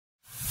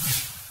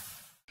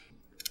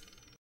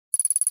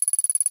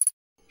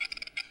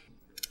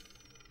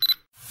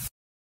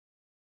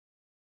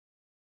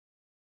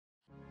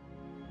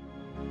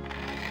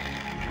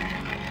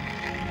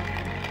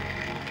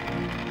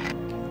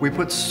We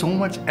put so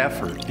much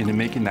effort into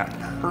making that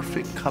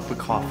perfect cup of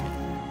coffee.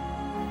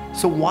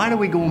 So why do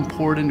we go and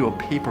pour it into a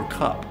paper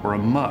cup or a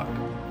mug,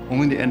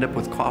 only to end up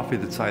with coffee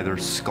that's either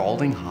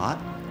scalding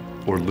hot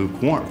or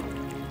lukewarm?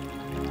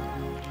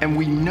 And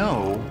we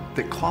know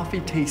that coffee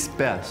tastes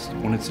best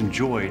when it's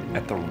enjoyed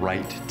at the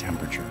right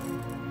temperature.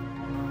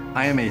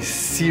 I am a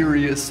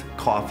serious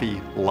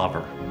coffee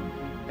lover,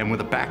 and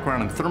with a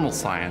background in thermal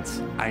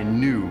science, I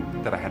knew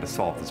that I had to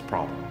solve this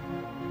problem.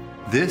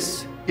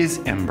 This is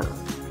Ember,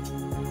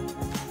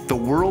 the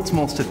world's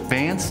most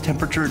advanced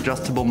temperature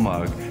adjustable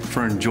mug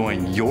for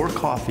enjoying your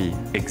coffee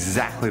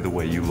exactly the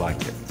way you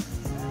like it.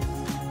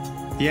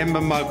 The Ember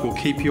mug will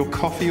keep your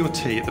coffee or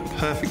tea at the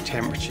perfect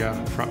temperature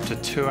for up to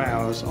 2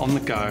 hours on the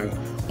go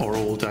or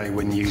all day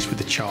when used with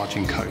the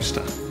charging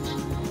coaster.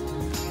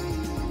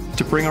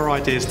 To bring our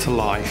ideas to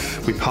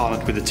life, we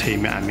partnered with the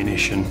team at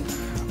Ammunition,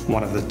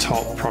 one of the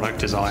top product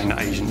design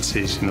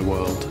agencies in the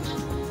world.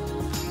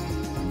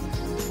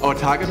 Our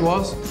target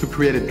was to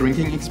create a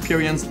drinking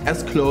experience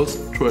as close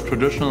to a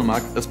traditional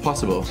mug as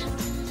possible.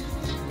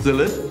 The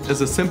lid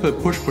is a simple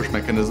push-push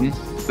mechanism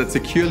that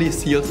securely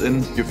seals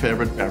in your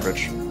favorite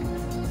beverage.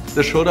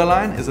 The shoulder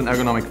line is an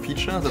ergonomic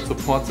feature that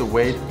supports the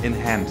weight in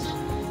hand.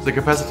 The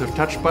capacitive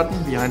touch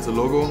button behind the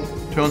logo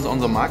turns on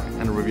the mug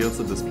and reveals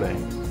the display.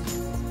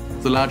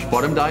 The large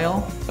bottom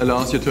dial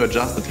allows you to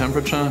adjust the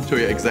temperature to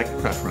your exact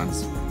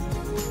preference.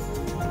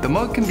 The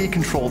mug can be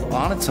controlled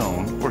on its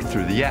own or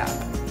through the app.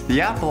 The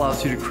app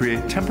allows you to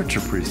create temperature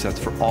presets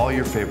for all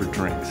your favorite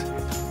drinks.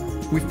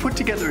 We've put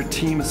together a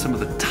team of some of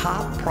the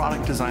top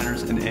product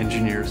designers and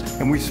engineers,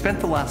 and we've spent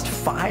the last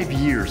 5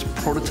 years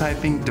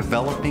prototyping,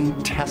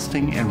 developing,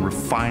 testing, and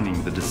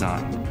refining the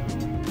design.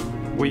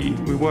 We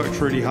worked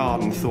really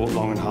hard and thought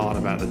long and hard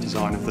about the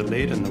design of the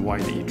lid and the way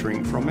that you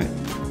drink from it.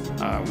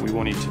 We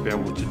wanted to be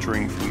able to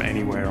drink from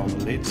anywhere on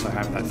the lid, so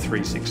have that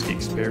 360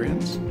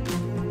 experience.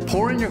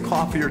 Pour in your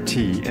coffee or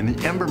tea, and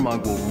the Ember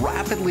mug will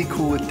rapidly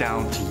cool it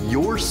down to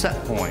your set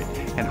point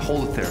and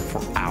hold it there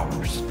for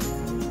hours.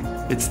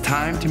 It's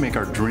time to make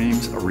our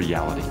dreams a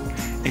reality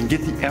and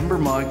get the Ember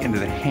mug into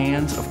the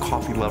hands of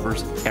coffee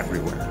lovers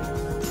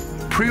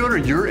everywhere. Pre-order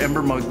your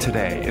Ember mug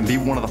today and be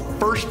one of the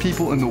first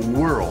people in the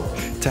world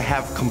to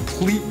have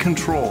complete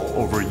control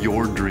over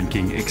your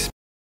drinking experience.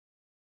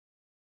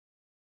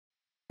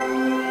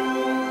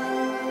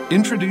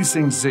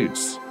 Introducing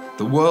Zeus,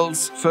 the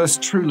world's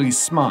first truly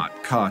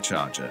smart car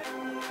charger.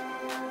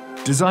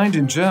 Designed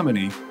in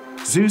Germany,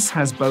 Zeus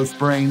has both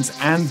brains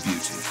and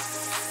beauty.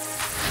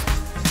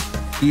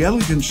 The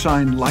elegant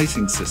shine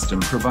lighting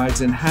system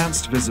provides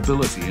enhanced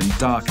visibility in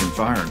dark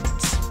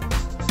environments.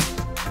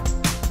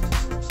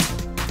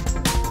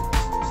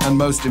 And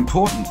most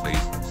importantly,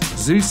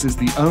 Zeus is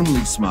the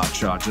only smart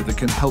charger that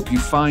can help you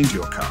find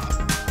your car.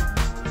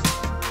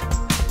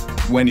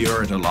 When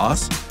you're at a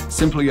loss,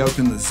 simply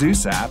open the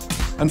Zeus app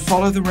and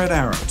follow the red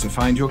arrow to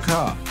find your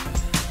car.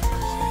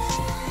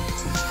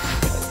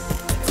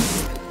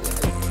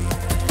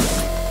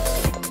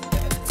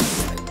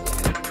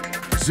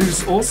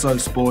 Zeus also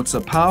sports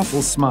a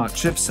powerful smart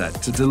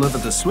chipset to deliver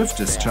the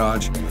swiftest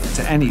charge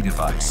to any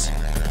device.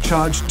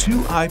 Charge 2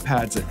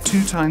 iPads at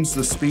 2 times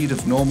the speed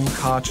of normal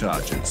car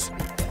chargers.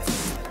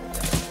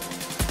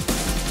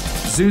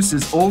 Zeus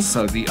is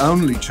also the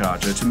only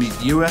charger to meet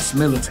US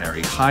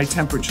military high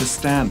temperature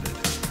standard.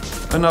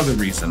 Another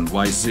reason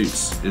why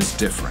Zeus is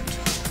different.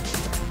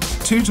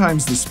 2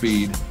 times the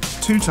speed,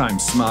 2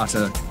 times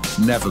smarter,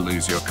 never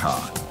lose your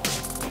car.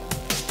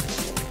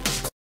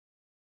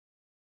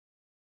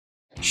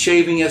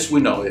 Shaving as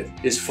we know it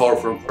is far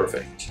from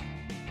perfect.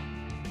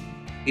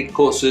 It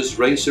causes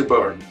razor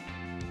burn,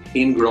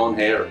 ingrown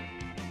hair,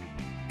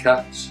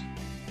 cuts,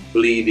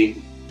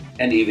 bleeding,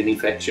 and even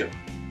infection.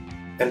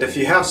 And if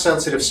you have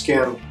sensitive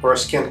skin or a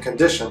skin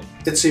condition,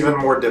 it's even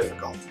more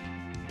difficult.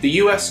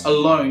 The US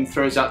alone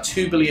throws out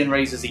 2 billion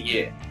razors a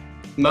year.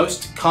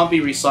 Most can't be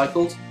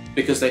recycled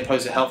because they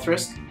pose a health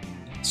risk,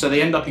 so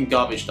they end up in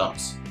garbage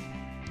dumps.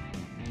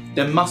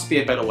 There must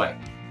be a better way.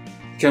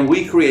 Can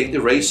we create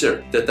a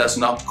razor that does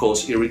not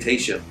cause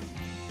irritation?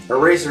 A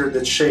razor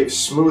that shaves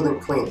smooth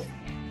and clean.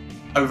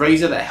 A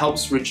razor that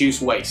helps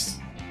reduce waste.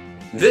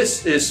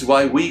 This is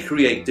why we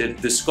created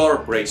the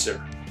Scalp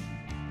Razor.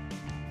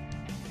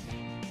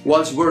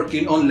 Whilst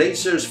working on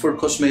lasers for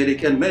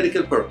cosmetic and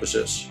medical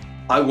purposes,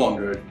 I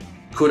wondered,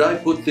 could I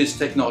put this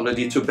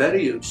technology to better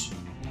use?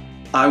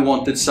 I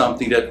wanted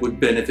something that would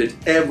benefit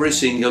every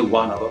single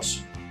one of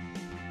us.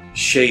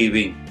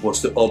 Shaving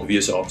was the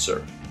obvious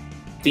answer.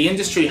 The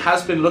industry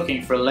has been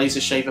looking for a laser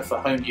shaver for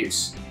home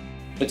use,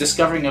 but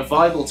discovering a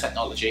viable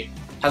technology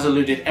has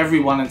eluded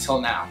everyone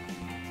until now.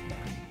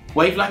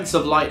 Wavelengths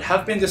of light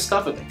have been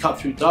discovered that cut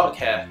through dark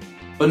hair,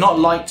 but not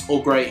light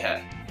or grey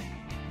hair.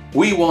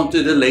 We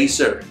wanted a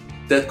laser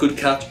that could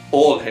cut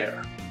all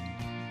hair.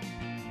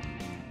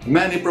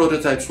 Many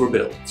prototypes were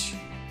built,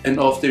 and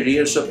after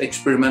years of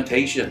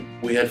experimentation,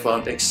 we had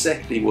found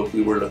exactly what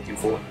we were looking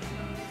for.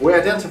 We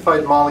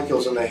identified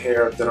molecules in the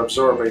hair that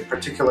absorb a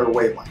particular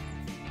wavelength.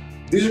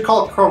 These are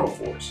called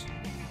chromophores.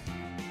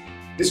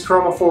 These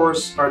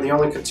chromophores are the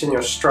only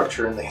continuous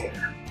structure in the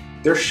hair.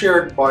 They're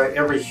shared by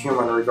every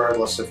human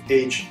regardless of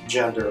age,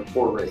 gender,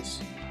 or race.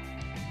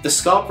 The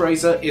Scalp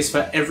Razor is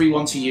for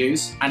everyone to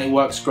use and it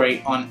works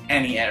great on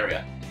any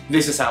area.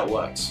 This is how it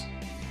works.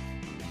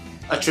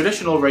 A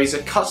traditional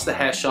razor cuts the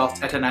hair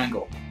shaft at an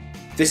angle.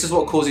 This is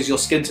what causes your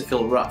skin to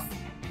feel rough.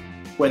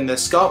 When the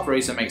Scalp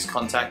Razor makes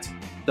contact,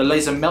 the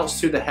laser melts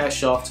through the hair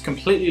shaft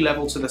completely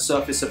level to the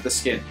surface of the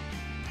skin.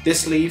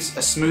 This leaves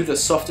a smoother,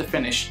 softer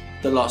finish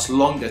that lasts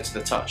longer to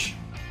the touch.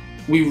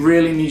 We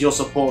really need your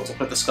support to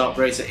put the Scalp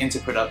Razor into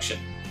production.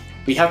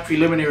 We have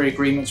preliminary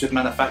agreements with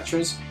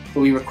manufacturers,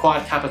 but we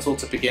require capital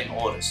to begin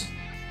orders.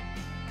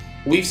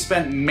 We've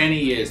spent many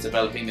years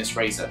developing this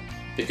razor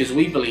because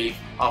we believe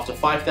after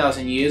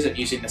 5,000 years of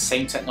using the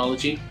same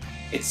technology,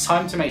 it's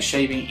time to make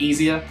shaving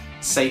easier,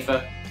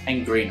 safer,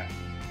 and greener.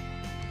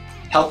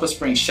 Help us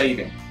bring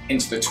shaving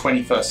into the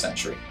 21st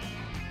century.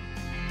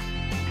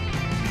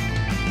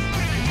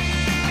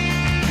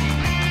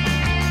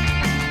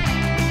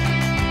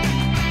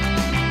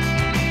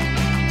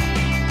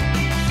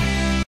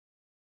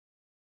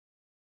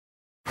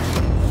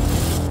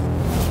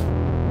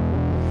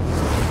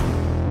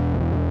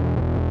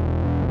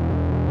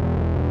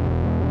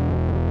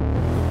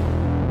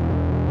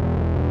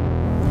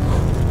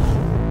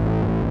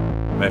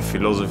 My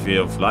philosophy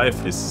of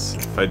life is,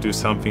 if I do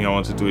something, I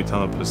want to do it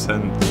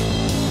 100%.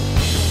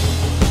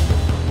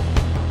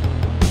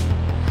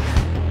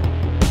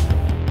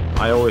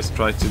 I always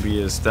try to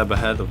be a step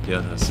ahead of the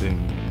others in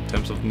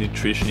terms of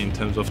nutrition, in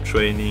terms of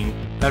training.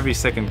 Every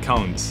second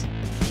counts.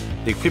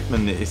 The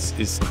equipment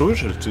is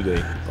crucial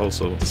today,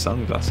 also the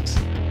sunglasses.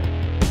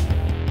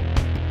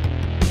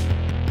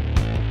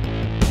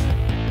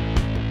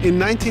 In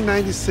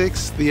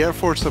 1996, the Air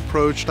Force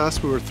approached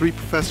us. We were 3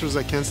 professors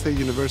at Kent State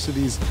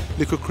University's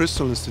Liquid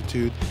Crystal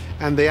Institute,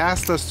 and they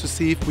asked us to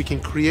see if we can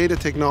create a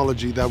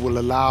technology that will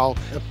allow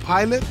a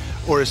pilot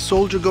or a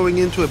soldier going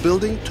into a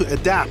building to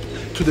adapt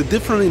to the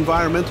different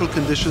environmental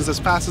conditions as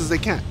fast as they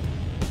can.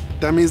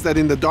 That means that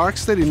in the dark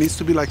state, it needs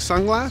to be like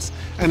sunglass,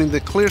 and in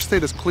the clear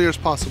state, as clear as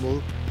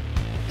possible.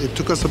 It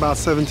took us about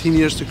 17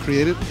 years to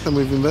create it, and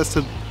we've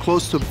invested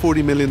close to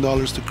 $40 million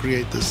to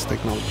create this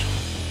technology.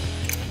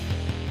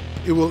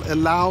 It will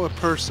allow a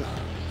person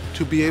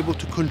to be able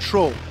to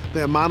control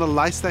the amount of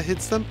lights that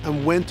hits them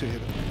and when to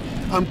hit them.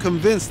 I'm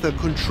convinced that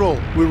control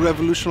will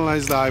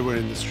revolutionize the eyewear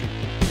industry.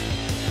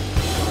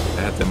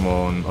 I had them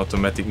on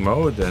automatic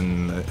mode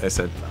and I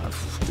said,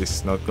 this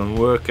is not going to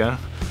work, eh?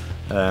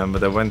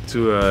 But I went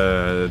to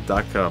a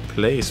darker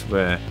place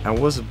where I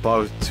was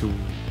about to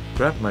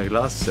grab my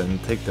glasses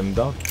and take them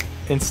down.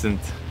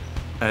 Instant,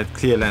 I had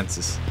clear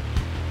lenses.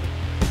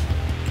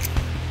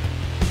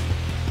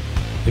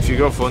 If you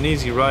go for an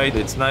easy ride,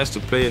 it's nice to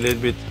play a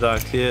little bit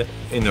clear.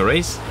 In a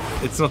race,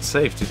 it's not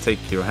safe to take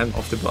your hand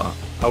off the bar.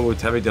 I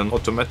would have it on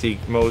automatic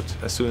mode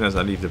as soon as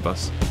I leave the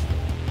bus.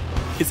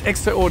 It's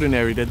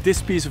extraordinary that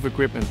this piece of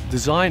equipment,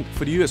 designed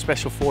for the US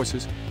Special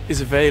Forces,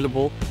 is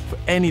available for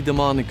any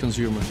demanding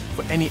consumer,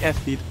 for any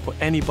athlete, for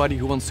anybody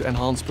who wants to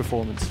enhance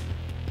performance.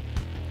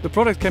 The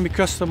product can be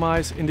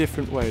customized in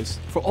different ways.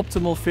 For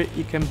optimal fit,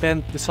 you can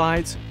bend the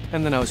sides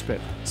and the nose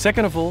pit.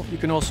 Second of all, you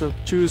can also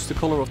choose the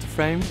color of the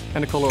frame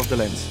and the color of the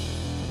lens.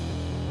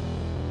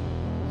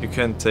 You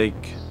can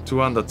take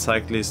 200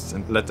 cyclists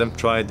and let them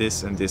try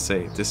this and they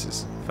say, this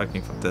is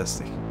fucking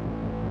fantastic.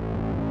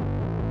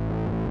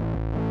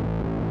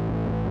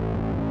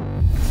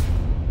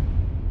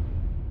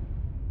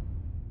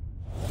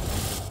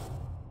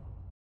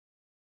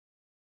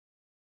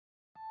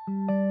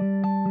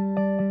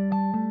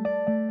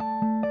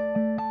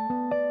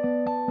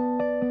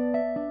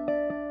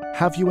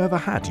 Have you ever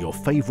had your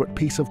favorite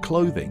piece of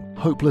clothing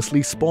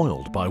hopelessly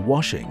spoiled by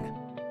washing?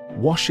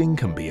 Washing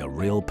can be a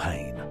real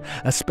pain,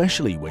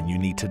 especially when you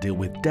need to deal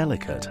with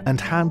delicate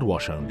and hand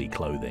wash only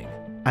clothing.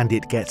 And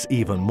it gets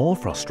even more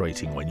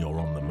frustrating when you're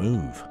on the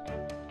move.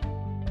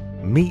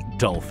 Meet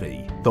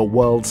Dolfi, the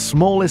world's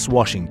smallest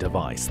washing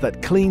device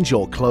that cleans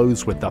your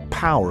clothes with the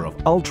power of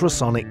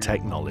ultrasonic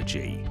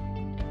technology.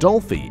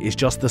 Dolfi is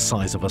just the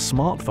size of a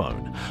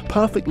smartphone,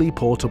 perfectly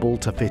portable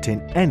to fit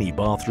in any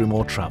bathroom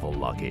or travel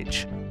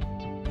luggage.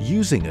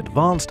 Using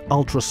advanced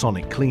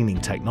ultrasonic cleaning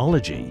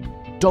technology,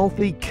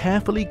 Dolfi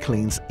carefully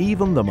cleans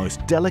even the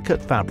most delicate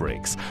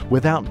fabrics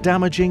without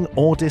damaging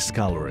or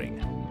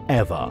discoloring,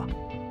 ever.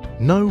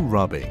 No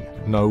rubbing,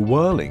 no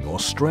whirling or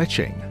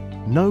stretching,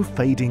 no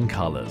fading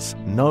colors,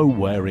 no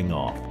wearing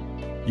off.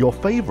 Your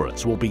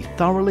favorites will be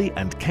thoroughly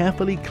and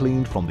carefully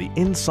cleaned from the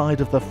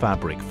inside of the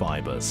fabric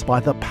fibers by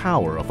the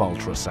power of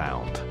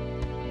ultrasound.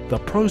 The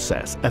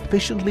process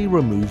efficiently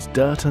removes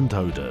dirt and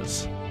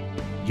odors.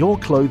 Your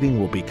clothing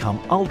will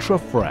become ultra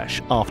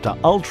fresh after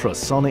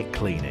ultrasonic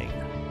cleaning.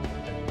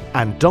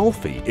 And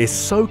Dolfi is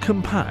so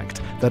compact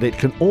that it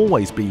can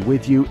always be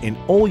with you in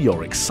all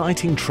your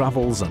exciting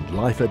travels and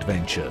life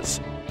adventures.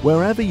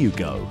 Wherever you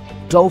go,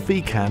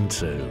 Dolfi can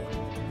too.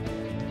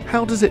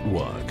 How does it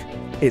work?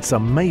 It's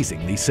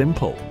amazingly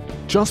simple.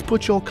 Just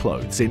put your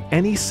clothes in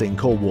any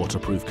sink or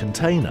waterproof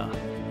container.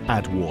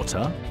 Add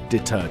water,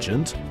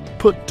 detergent,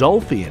 Put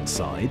Dolfi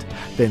inside,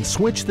 then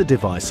switch the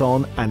device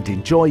on and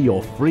enjoy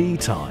your free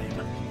time.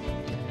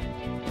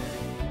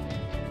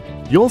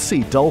 You'll see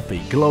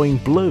Dolfi glowing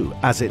blue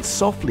as it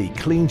softly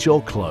cleans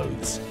your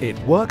clothes. It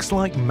works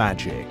like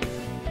magic.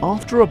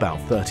 After about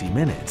 30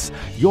 minutes,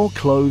 your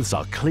clothes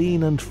are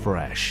clean and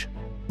fresh.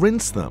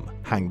 Rinse them,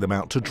 hang them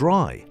out to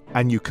dry,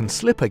 and you can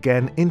slip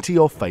again into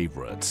your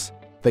favorites.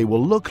 They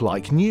will look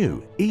like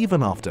new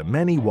even after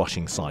many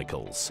washing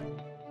cycles.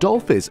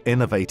 Dolfi's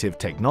innovative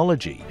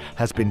technology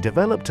has been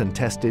developed and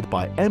tested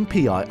by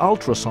MPI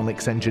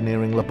Ultrasonics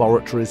Engineering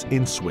Laboratories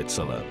in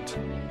Switzerland.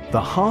 The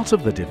heart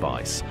of the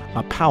device,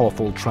 a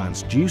powerful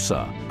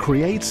transducer,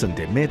 creates and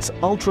emits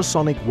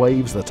ultrasonic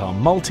waves that are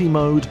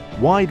multi-mode,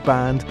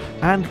 wideband,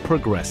 and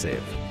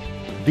progressive.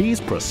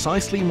 These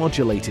precisely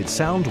modulated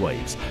sound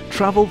waves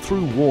travel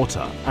through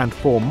water and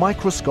form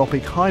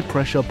microscopic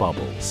high-pressure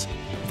bubbles.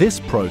 This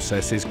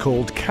process is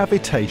called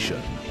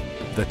cavitation.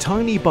 The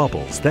tiny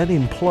bubbles then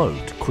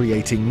implode,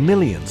 creating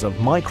millions of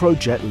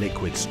microjet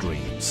liquid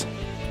streams.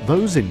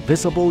 Those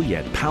invisible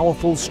yet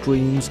powerful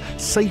streams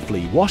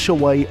safely wash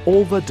away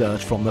all the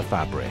dirt from the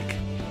fabric.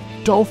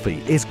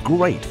 Dolfi is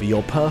great for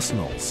your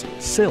personals,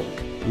 silk,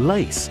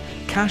 lace,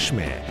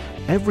 cashmere,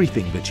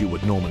 everything that you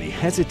would normally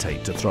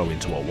hesitate to throw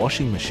into a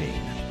washing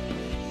machine.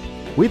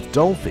 With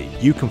Dolfi,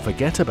 you can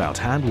forget about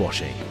hand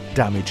washing,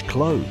 damaged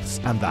clothes,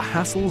 and the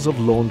hassles of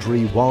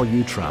laundry while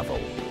you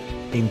travel.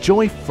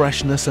 Enjoy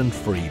freshness and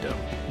freedom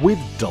with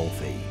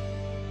Dolfi.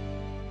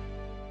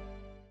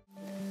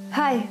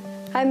 Hi,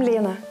 I'm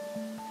Lena.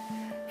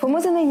 For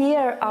more than a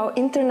year, our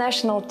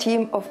international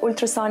team of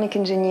ultrasonic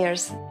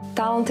engineers,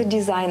 talented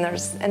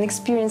designers, and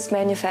experienced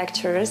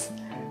manufacturers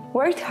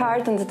worked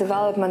hard on the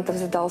development of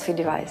the Dolfi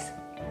device.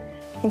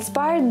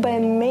 Inspired by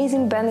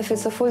amazing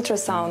benefits of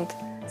ultrasound,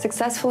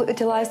 successfully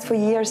utilized for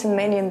years in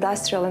many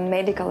industrial and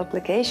medical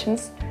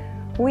applications,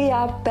 we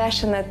are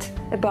passionate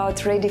about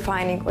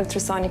redefining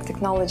ultrasonic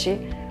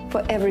technology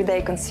for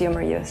everyday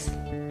consumer use.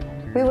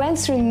 We went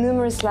through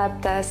numerous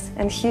lab tests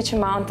and huge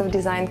amount of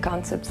design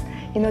concepts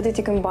in order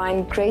to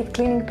combine great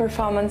cleaning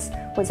performance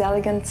with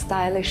elegant,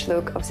 stylish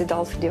look of the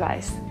Dolfi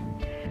device.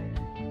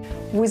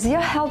 With your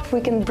help,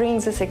 we can bring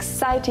this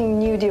exciting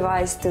new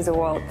device to the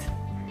world.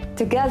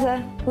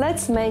 Together,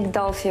 let's make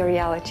Dolfi a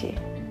reality.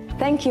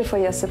 Thank you for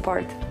your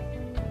support.